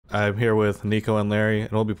I'm here with Nico and Larry,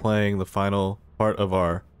 and we'll be playing the final part of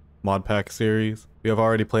our mod pack series. We have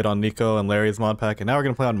already played on Nico and Larry's mod pack, and now we're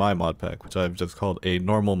gonna play on my mod pack, which I've just called a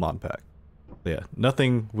normal mod pack. Yeah,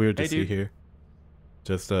 nothing weird to see here.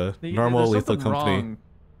 Just a normal Lethal Company. Wrong.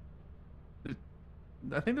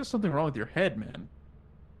 I think there's something wrong with your head, man.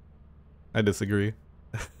 I disagree.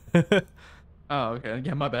 Oh, okay.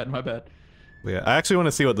 Yeah, my bad, my bad. Yeah, I actually want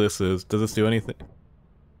to see what this is. Does this do anything?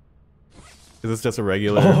 Is this just a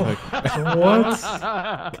regular? Oh,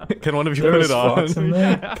 what? Can one of you put it on?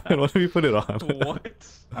 Can one of you put it on? What?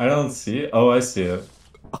 I don't see it. Oh, I see it.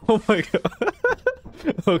 Oh my god.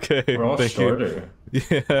 Okay. We're all thank shorter. You.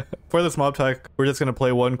 Yeah. For this mod pack, we're just gonna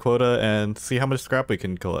play one quota and see how much scrap we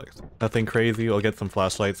can collect. Nothing crazy. I'll get some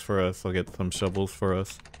flashlights for us. I'll get some shovels for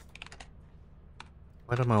us.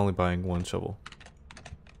 Why am I only buying one shovel?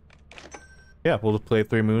 Yeah, we'll just play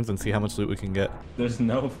 3 moons and see how much loot we can get. There's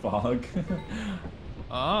no fog.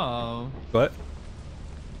 Oh. What?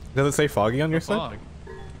 Does it say foggy on your side?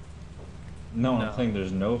 No, I'm saying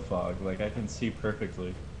there's no fog. Like, I can see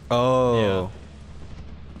perfectly. Oh. Yeah.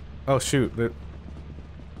 Oh shoot.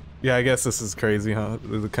 Yeah, I guess this is crazy, huh?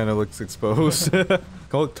 It kind of looks exposed.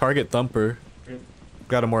 Go target thumper.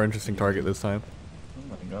 Got a more interesting target this time. Oh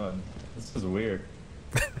my god. This is weird.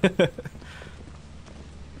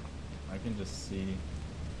 I can just see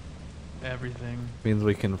Everything. Means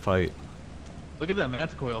we can fight. Look at that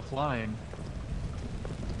match coil flying.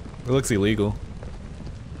 It looks illegal.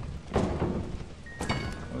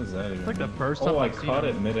 What is that even? It's like the first time Oh, I I've seen caught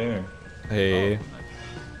it midair. Hey. Oh, nice.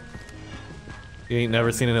 You ain't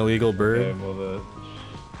never seen an illegal bird? Okay, well the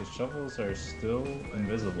shovels are still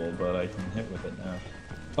invisible, but I can hit with it now.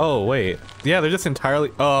 Oh, wait. Yeah, they're just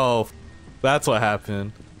entirely... Oh, that's what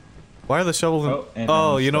happened. Why are the shovels in...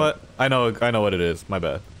 Oh, you know what? I know what it is. My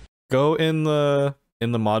bad. Go in the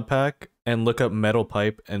mod pack and look up metal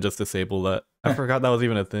pipe and just disable that. I forgot that was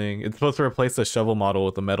even a thing. It's supposed to replace the shovel model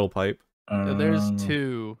with a metal pipe. There's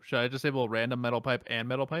 2. Should I disable random metal pipe and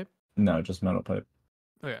metal pipe? No, just metal pipe.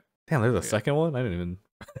 Okay. Damn, there's a second one? I didn't even...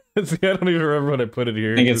 See, I don't even remember when I put it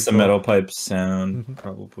here. I think it's the metal pipe sound,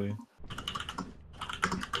 probably.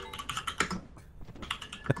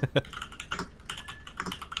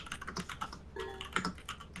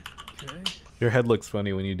 Okay. Your head looks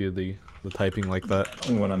funny when you do the typing like that.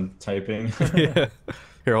 When I'm typing. Yeah.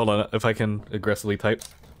 Here, hold on. If I can aggressively type.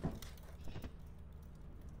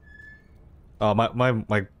 Oh,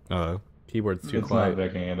 my keyboard's too quiet. It's not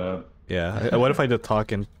picking it up. Yeah. What if I just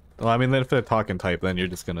talk and... Well, I mean, then if I talk and type, then you're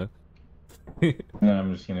just gonna... No,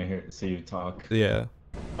 I'm just gonna see you talk. Yeah.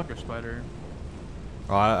 Fucker spider.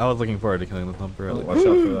 Oh, I was looking forward to killing the thumper. Oh, watch out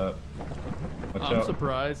for that. Watch I'm out.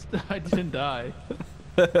 surprised I didn't die.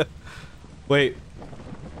 Wait.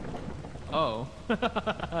 Oh.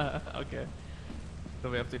 Okay.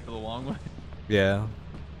 So we have to take the long way. Yeah.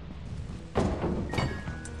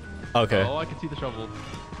 Okay. Oh, I can see the shovel.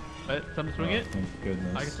 Wait, time to swing it? Thank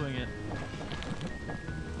goodness. I can swing it.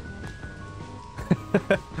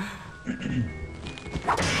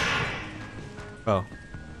 Oh.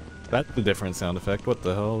 That's a different sound effect. What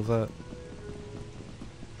the hell was that?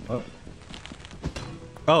 Oh.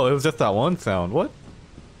 Oh, it was just that one sound. What?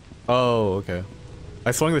 Oh, okay.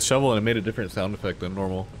 I swung the shovel and it made a different sound effect than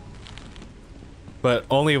normal. But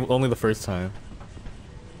only the first time.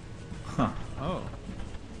 Huh. Oh.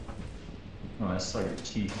 Oh, I saw your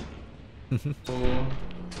teeth. Cool.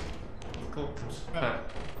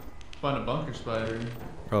 Find a bunker spider.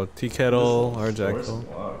 Oh, tea kettle, our jackal.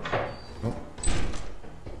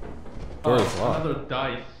 Door is locked. Another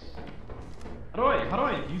dice. How do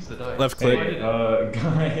I use the dice? Left click. Hey,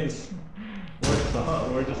 guys,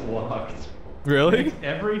 we're just locked. Really? Makes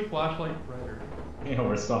every flashlight brighter. Yeah,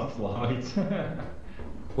 we're soft locked.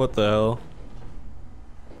 What the hell?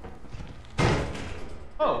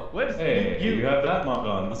 Oh, wait. Hey, you have that mod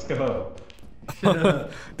on. Let's go.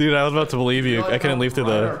 Dude, I was about to believe you. I couldn't leave through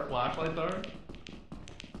the... Our flashlights are?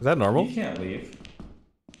 Is that normal? You can't leave.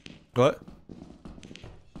 What?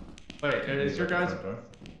 Wait, is your guys'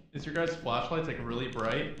 flashlights like really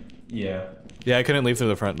bright? Yeah. Yeah, I couldn't leave through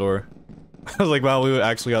the front door. I was like, wow, we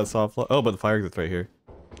actually got soft lock. Oh, but the fire exit's right here.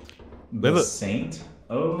 The saint?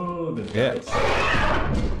 Oh, the dice.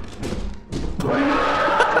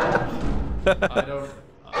 I don't...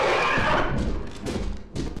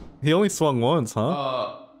 He only swung once,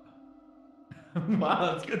 huh?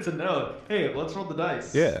 Wow, that's good to know. Hey, let's roll the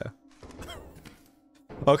dice. Yeah.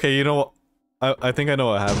 Okay, you know what? I think I know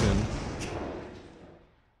what happened.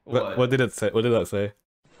 What did it say? What did that say?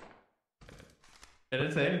 It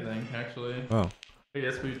didn't say anything, actually. Oh. I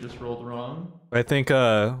guess we just rolled wrong. I think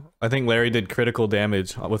Larry did critical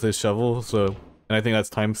damage with his shovel, so And I think that's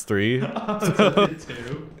times 3. That's a bit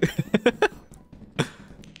too.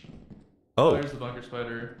 Oh. There's the bunker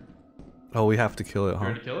spider. Oh, we have to kill it, huh? You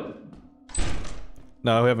ready to kill it?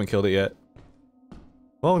 No, we haven't killed it yet.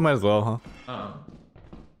 Well, we might as well, huh?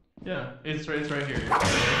 Yeah, it's right here.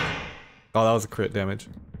 Oh, that was a crit damage.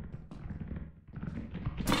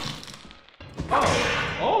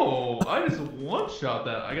 Oh, I just one-shot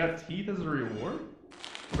that. I got teeth as a reward?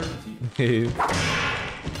 Where's the teeth?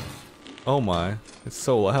 Oh my, it's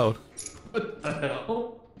so loud. What the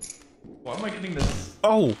hell? Why am I getting this?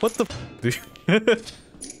 Oh, what the dude?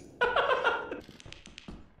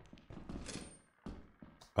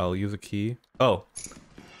 I'll use a key. Oh,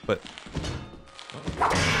 but...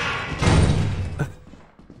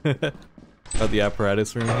 Got the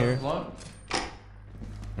apparatus room here. Alright.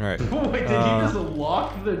 Wait, did you just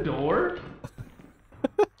lock the door?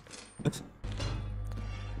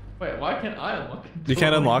 Wait, why can't I unlock it? You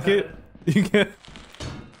can't unlock it? You can't.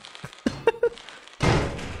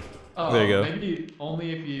 Oh, there you go. Maybe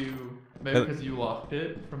only if you... Maybe because you locked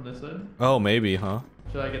it from this end? Oh, maybe, huh?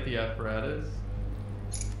 Should I get the apparatus?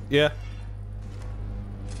 Yeah.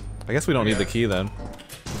 I guess we don't need the key then.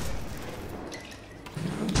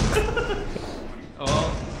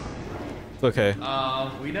 Oh. It's okay.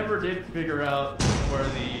 We never did figure out where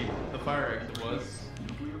the fire exit was.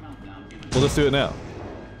 We'll just do it now.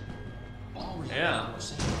 Yeah.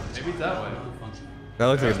 Maybe it's that way. That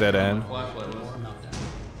looks like a dead end. Flashlight was.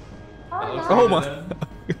 Oh my!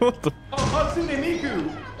 What the? Oh, Hatsune Miku!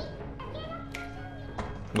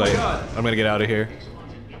 Like, God. I'm gonna get out of here.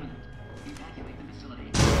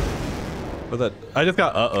 What's that? I just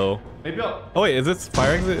got uh-oh. Maybe I'll... Oh wait, is this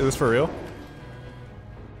fire exit? Is this for real?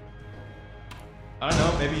 I don't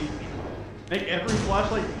know, maybe... Make every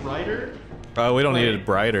flashlight brighter? We don't need it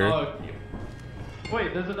brighter.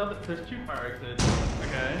 Wait, there's 2 fire exits.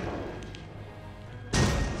 Okay.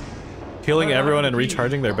 Healing everyone and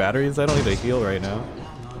recharging their batteries? I don't need to heal right now.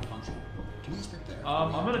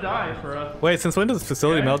 I'm gonna die for us. Wait, since when does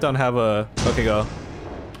Facility Meltdown have a... Okay, go.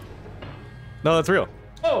 No, that's real.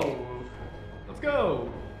 Oh! Let's go!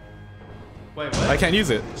 Wait, what? I can't use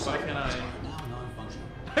it. Why can't I?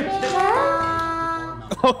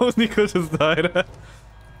 Oh, Nico just died.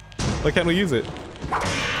 Why can't we use it?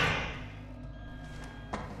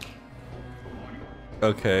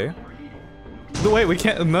 Okay. Wait, we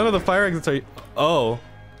can't... None of the fire exits are... Oh.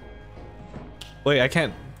 Wait, I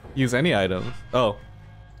can't use any items. Oh.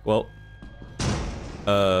 Well.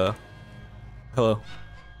 Hello.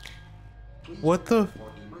 What the...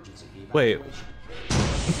 Wait.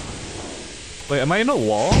 Wait, am I in a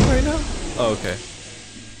wall right now? Oh, okay.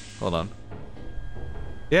 Hold on.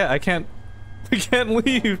 Yeah, I can't... I can't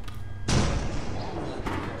leave.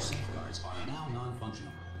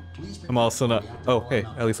 I'm also not... Oh, hey,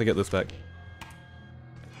 at least I get this back.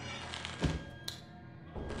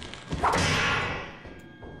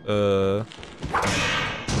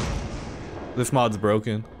 This mod's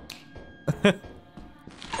broken.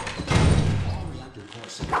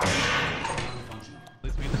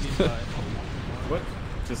 What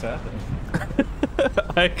just happened?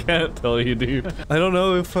 I can't tell you, dude. I don't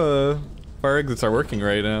know if fire exits are working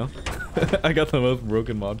right now. I got the most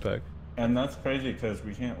broken mod pack. And that's crazy because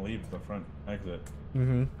we can't leave the front exit.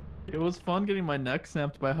 Mm-hmm. It was fun getting my neck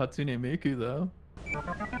snapped by Hatsune Miku, though.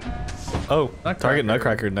 Oh, target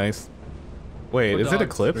Nutcracker, nice. Wait, is it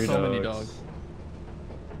Eclipse? So many dogs.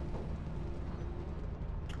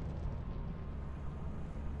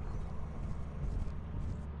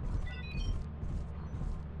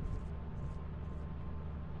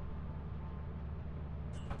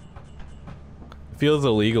 Feels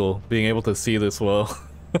illegal being able to see this well.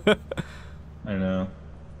 I know.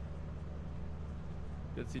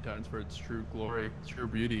 Good Sea Titans for its true glory, its true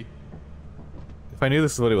beauty. If I knew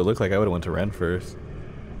this is what it would look like, I would have went to Ren first.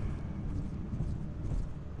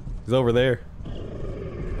 He's over there.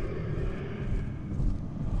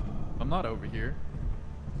 I'm not over here.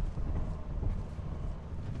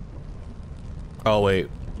 Oh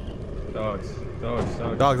wait. Dogs. Dogs.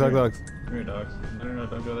 Dogs. Dogs. Dogs. Dogs. Come here, dogs. No, no, no,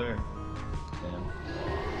 don't go there. Damn.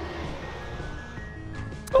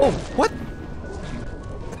 Oh, what?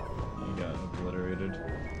 You got obliterated.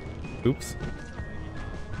 Oops.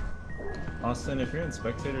 Austin, if you're in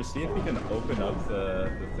spectator, see if you can open up the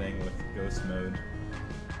thing with ghost mode.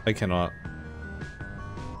 I cannot.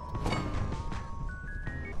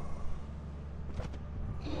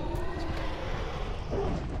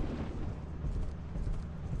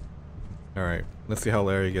 Alright, let's see how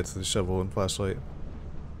Larry gets his shovel and flashlight.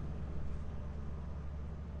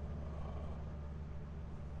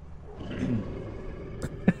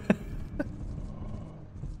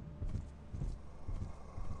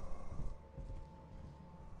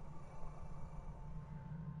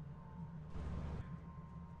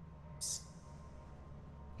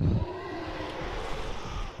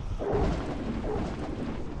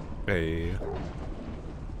 Hey.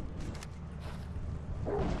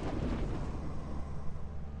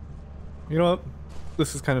 You know what?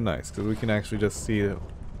 This is kind of nice because we can actually just see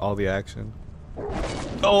all the action.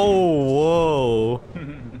 Oh, whoa!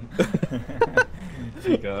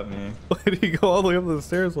 He got me. Why did he go all the way up the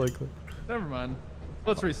stairs like that? Never mind.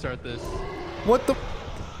 Let's restart this. What the?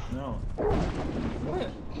 No. What?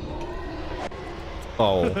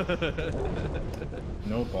 Oh.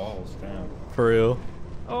 No balls, damn. For real?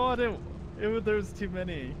 Oh, I didn't. There's too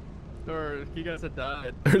many. Or you guys had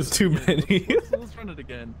died. There's too many. Let's run it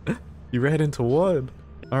again. You ran into one.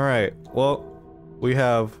 Alright, well, we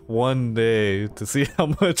have 1 day to see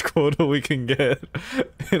how much quota we can get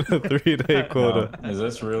in a 3-day quota. No. Is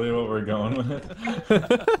this really what we're going with?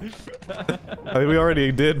 I mean, we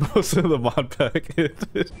already did most of the mod pack.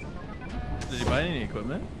 Did you buy any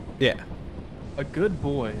equipment? Yeah. A good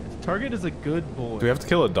boy. Target is a good boy. Do we have to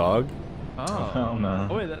kill a dog? Oh. Oh no.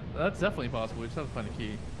 Oh wait, that's definitely possible. We just have to find a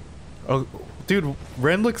key. Oh, dude,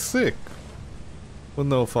 Ren looks sick. With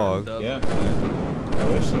no fog. Yeah. I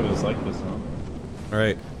wish it was like this one.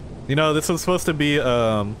 Alright. You know, this was supposed to be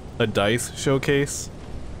a dice showcase,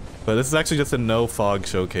 but this is actually just a no fog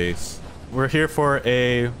showcase. We're here for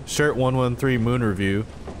a Shirt113 moon review.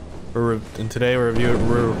 And today we're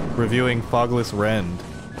reviewing Fogless Rend.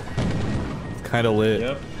 It's kind of lit.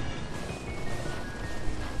 Yep.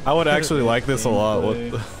 I would actually like this a lot. What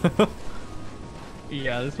the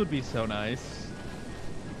Yeah, this would be so nice.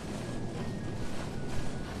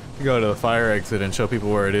 Go to the fire exit and show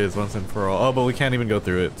people where it is once and for all. Oh, but we can't even go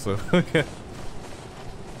through it, so okay.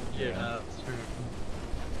 Yeah, that's true.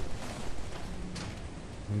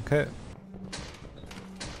 Okay.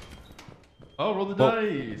 Oh, roll the Well,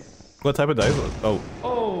 dice. What type of dice? Oh.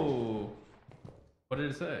 Oh. What did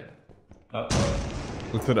it say? Uh-oh.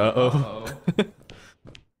 It said uh-oh.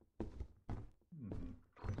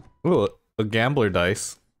 Ooh, a gambler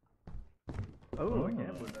dice. Oh, a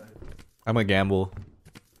gambler dice. I'm a gamble.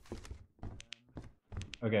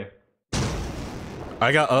 Okay.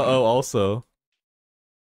 I got uh-oh also.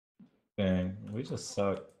 Dang, we just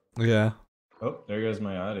suck. Yeah. Oh, there goes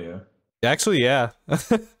my audio. Actually, yeah.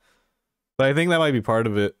 But I think that might be part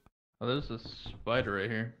of it. Oh, there's a spider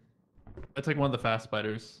right here. That's like one of the fast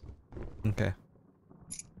spiders. Okay.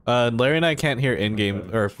 Larry and I can't hear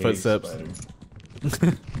in-game or footsteps.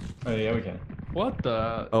 Oh yeah, we can. What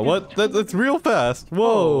the? Oh, what? That's real fast. Whoa.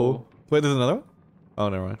 Oh. Wait, there's another one? Oh,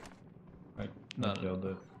 never mind. I No. killed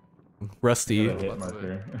it. Rusty. Got a hit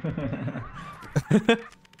marker.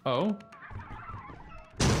 Oh.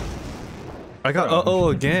 I got uh-oh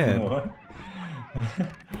again. What?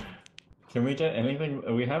 Can we get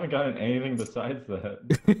anything? We haven't gotten anything besides that.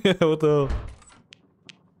 What the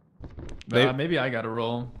hell? Maybe I gotta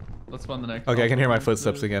roll. Let's find the next. Okay, I can hear my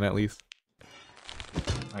footsteps again at least.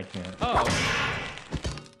 I can't. Oh.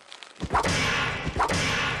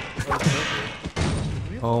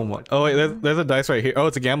 Oh my. Oh wait, there's a dice right here. Oh,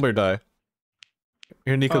 it's a gambler die.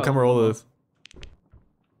 Here, Nico, come roll this.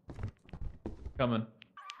 Coming.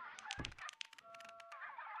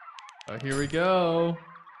 Oh, here we go.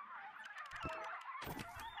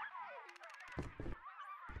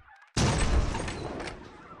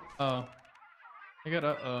 Oh. I got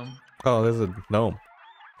Oh, there's a gnome.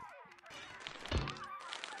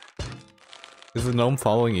 Is the gnome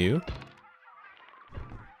following you?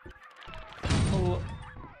 Hello.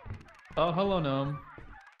 Oh, hello, gnome.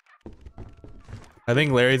 I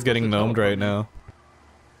think Larry's getting What's it gnomed right now.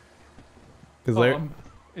 Cause Larry,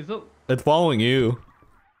 is it? it's following you.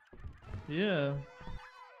 Yeah.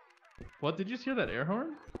 What? Did you just hear that air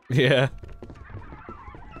horn? Yeah.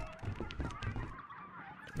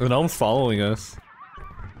 The gnome's following us.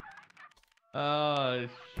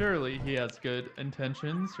 Surely he has good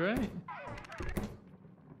intentions, right?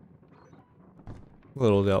 A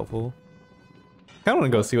little doubtful. I want to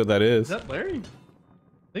go see what that is. Is that Larry? I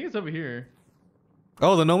think it's over here.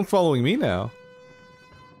 Oh, the gnome's following me now.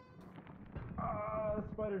 Ah, the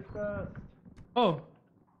spider's fast. Oh.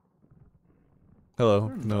 Hello,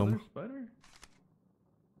 There's gnome. another spider?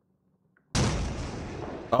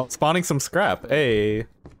 Oh, spawning some scrap. Hey.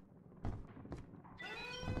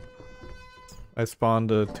 I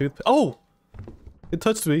spawned a tooth. Oh! It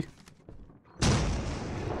touched me.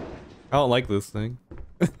 I don't like this thing.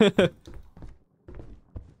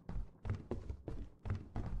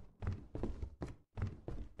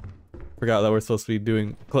 Forgot that we're supposed to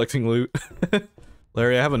be collecting loot.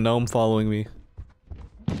 Larry, I have a gnome following me.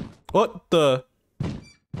 What the?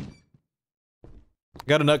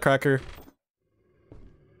 Got a nutcracker.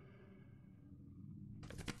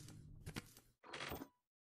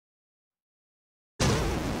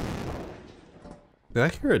 Did I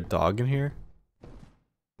hear a dog in here?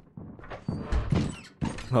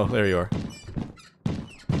 Oh, there you are.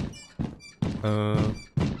 I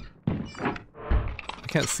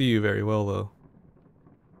can't see you very well though.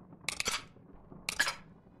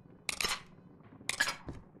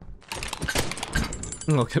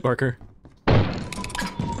 Okay, Barker.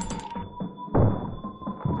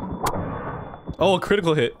 Oh, a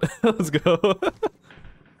critical hit. Let's go.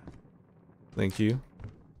 Thank you.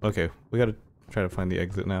 Okay, we gotta try to find the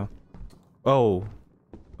exit now. Oh.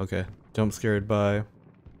 Okay. Jump scared by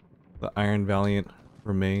the Iron Valiant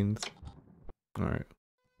remains. Alright.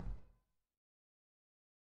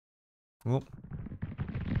 Well.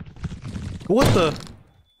 What the?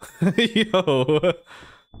 Yo.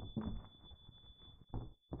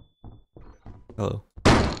 Hello.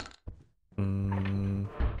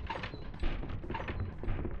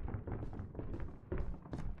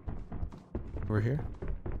 Over here?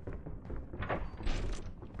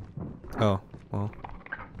 Oh, well.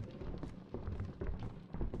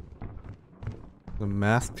 The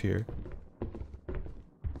masked here.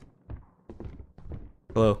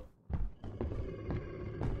 Hello.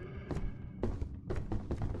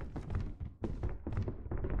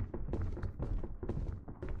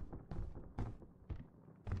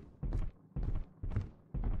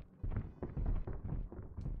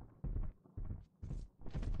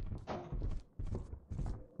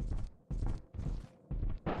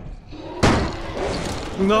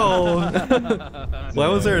 No! Why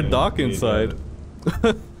was there a dock inside?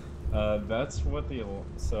 That's what the...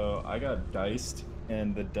 So, I got diced,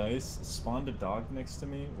 and the dice spawned a dog next to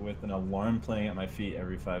me with an alarm playing at my feet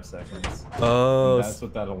every 5 seconds. Oh, and that's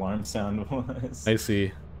what that alarm sound was. I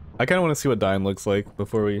see. I kind of want to see what dying looks like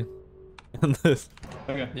before we end this.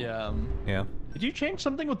 Okay. Yeah. Yeah. Did you change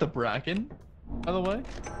something with the bracken, by the way?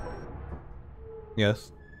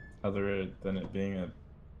 Yes. Other than it being a...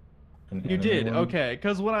 You did, okay,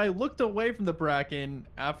 because when I looked away from the bracken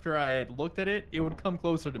after I had looked at it, it would come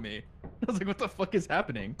closer to me. I was like, what the fuck is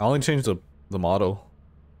happening? I only changed the model.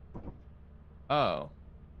 Oh.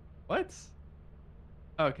 What?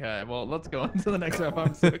 Okay, well, let's go on to the next map.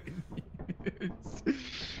 I'm so confused.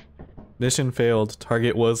 Mission failed.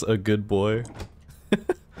 Target was a good boy.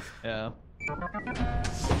 Yeah.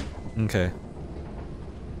 Okay.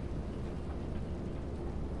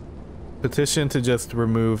 Petition to just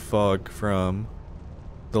remove fog from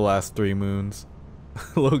the last 3 moons.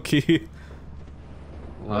 Low key.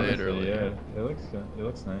 Literally. Yeah, it looks good. It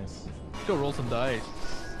looks nice. Let's go roll some dice.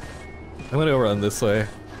 I'm gonna go run this way.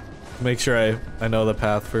 Make sure I know the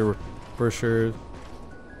path for sure.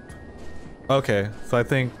 Okay, so I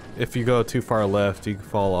think if you go too far left, you can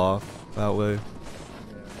fall off that way.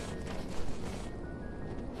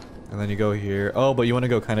 And then you go here. Oh, but you want to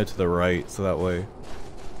go kind of to the right, so that way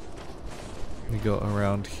you go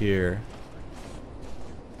around here.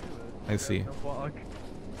 I see.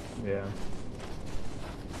 Yeah.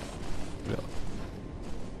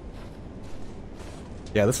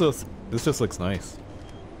 Yeah, this just looks nice.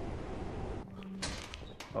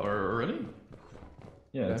 Oh, really?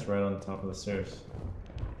 Yeah, it's right on top of the stairs.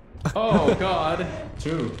 Oh god.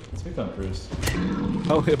 Two thumpers.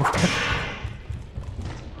 Oh, did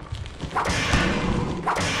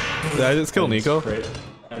I just kill Nico?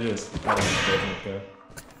 I just killed Nico.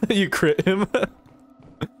 You crit him?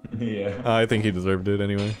 Yeah. I think he deserved it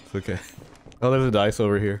anyway. It's okay. Oh, there's a dice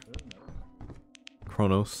over here.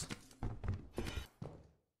 Kronos.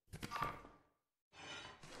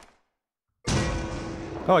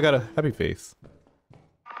 Oh, I got a happy face.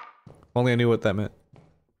 Only I knew what that meant.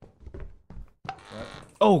 What?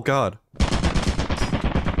 Oh god.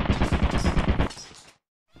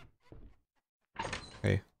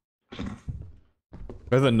 Hey.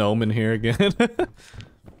 There's a gnome in here again.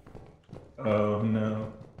 Oh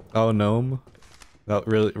no. Oh, gnome? That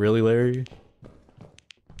really Larry?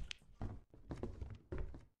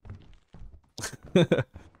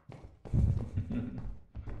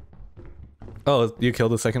 Oh, you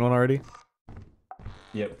killed the second one already?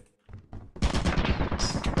 Yep.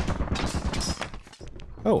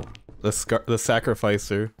 Oh, the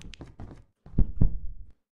sacrificer.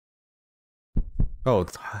 Oh,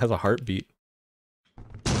 it has a heartbeat.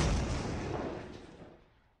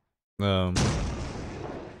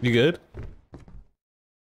 You good?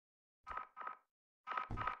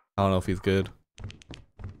 I don't know if he's good.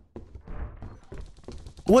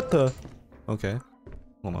 What the? Okay.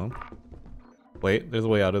 Hold on. Wait, there's a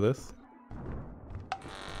way out of this.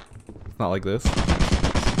 It's not like this.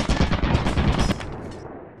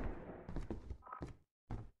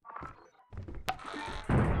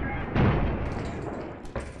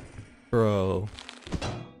 Bro.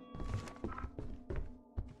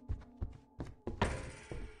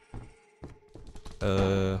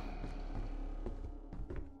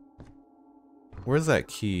 Where's that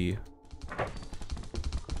key?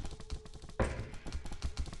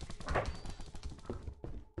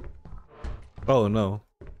 Oh no,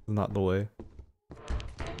 not the way.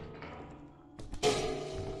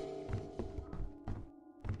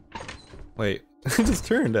 Wait, it just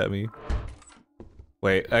turned at me.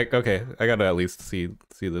 Wait, okay, I gotta at least see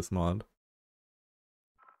this mod.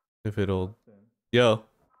 If it'll... Yo.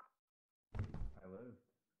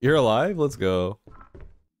 You're alive? Let's go.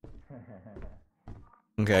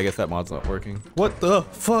 Okay, I guess that mod's not working. What the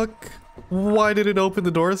fuck? Why did it open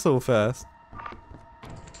the door so fast?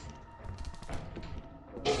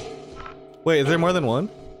 Wait, is there more than one?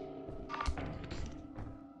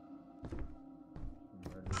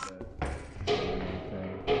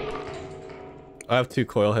 I have 2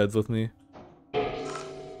 coil heads with me.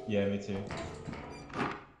 Yeah, me too.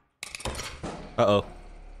 Uh-oh.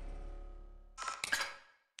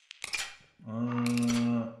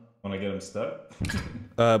 Wanna get him stuck?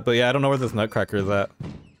 But yeah, I don't know where this nutcracker is at.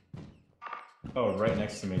 Oh, right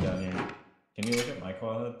next to me down here. Can you look at my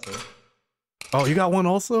coil head too? Oh, you got one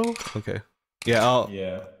also? Okay. Yeah, I'll...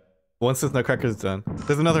 Yeah. Once this nutcracker's done.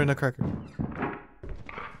 There's another nutcracker.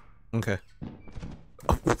 Okay.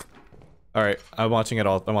 Alright, I'm watching it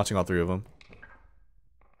all. I'm watching all 3 of them.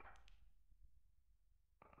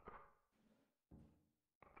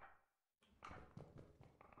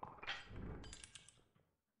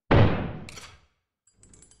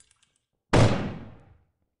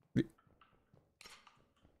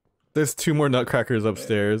 There's 2 more nutcrackers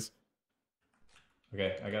upstairs.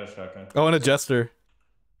 Okay, I got a shotgun. Oh, and a jester.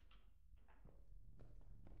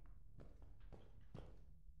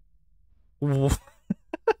 One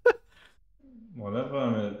of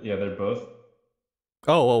them is, yeah, they're both.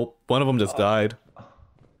 Oh, well, one of them just died.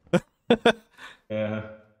 Yeah.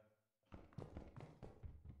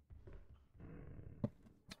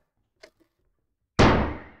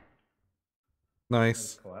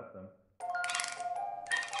 Nice. Collapse them.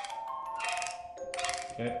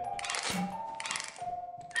 Okay.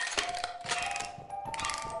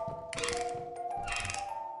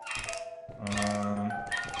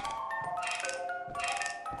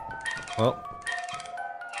 Well.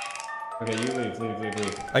 Okay, you leave.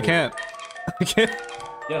 I can't. I can't.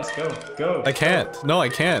 Yes, go. I can't. No, I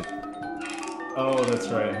can't. Oh, that's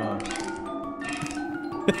right, huh?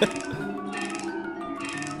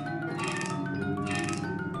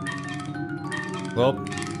 Well,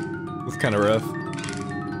 it's kind of rough.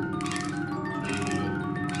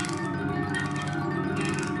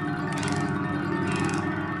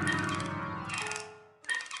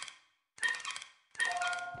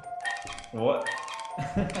 What?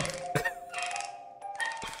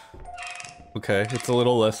 Okay, it's a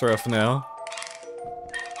little less rough now.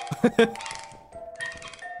 Do you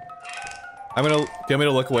want me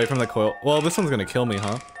to look away from the coil? Well, this one's gonna kill me,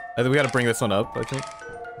 huh? I think we gotta bring this one up, I think.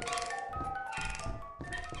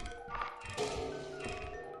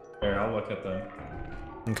 Here, I'll look at them.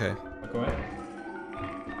 Okay. Look away.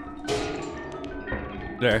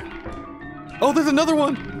 There. Oh, there's another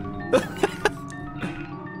one!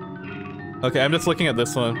 Okay, I'm just looking at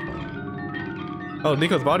this one. Oh,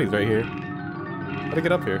 Nico's body's right here. How'd it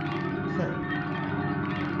get up here?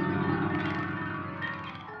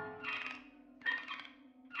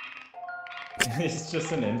 It's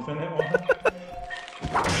just an infinite one.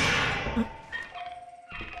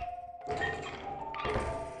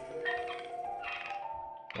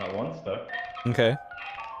 Got one stuck. Okay.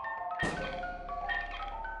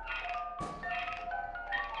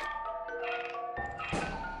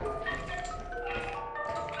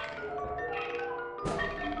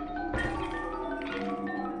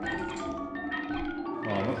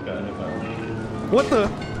 What the?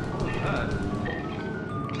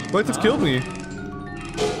 What just killed me?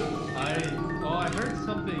 I heard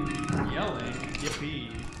something yelling.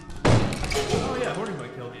 Yippee. Oh yeah, hoarding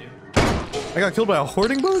bug killed you. I got killed by a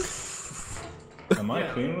hoarding bug? Am I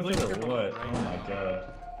clean with it or what? Oh my god.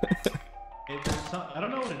 I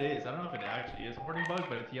don't know what it is. I don't know if it actually is a hoarding bug,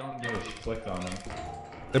 but it's yelling. I just clicked on him.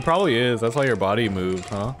 It probably is. That's why your body moved,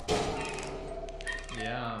 huh?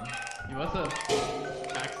 Yeah. You must have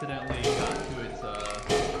accidentally got to its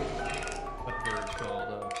whatever it's called.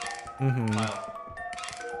 Pile.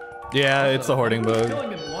 Yeah, it's a hoarding bug.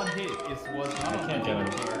 Killing in one hit was not I can't get him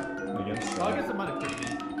against I guess it might have tricked me.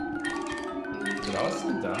 Did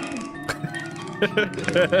Austin die?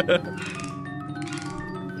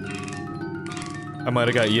 I might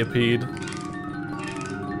have got yippied.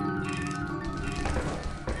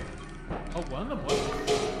 Oh, one of them was.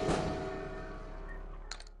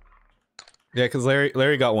 Yeah, because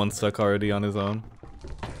Larry got one stuck already on his own.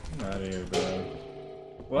 I'm out of here, bro.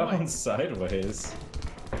 What happened sideways?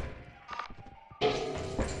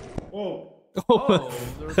 Whoa. Oh,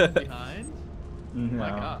 there was one behind? No. My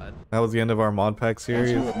god. That was the end of our mod pack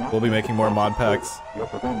series. We'll be making more mod packs,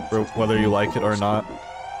 whether you like it or not.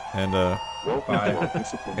 And Bye.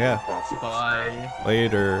 yeah. Bye.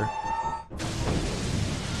 Later.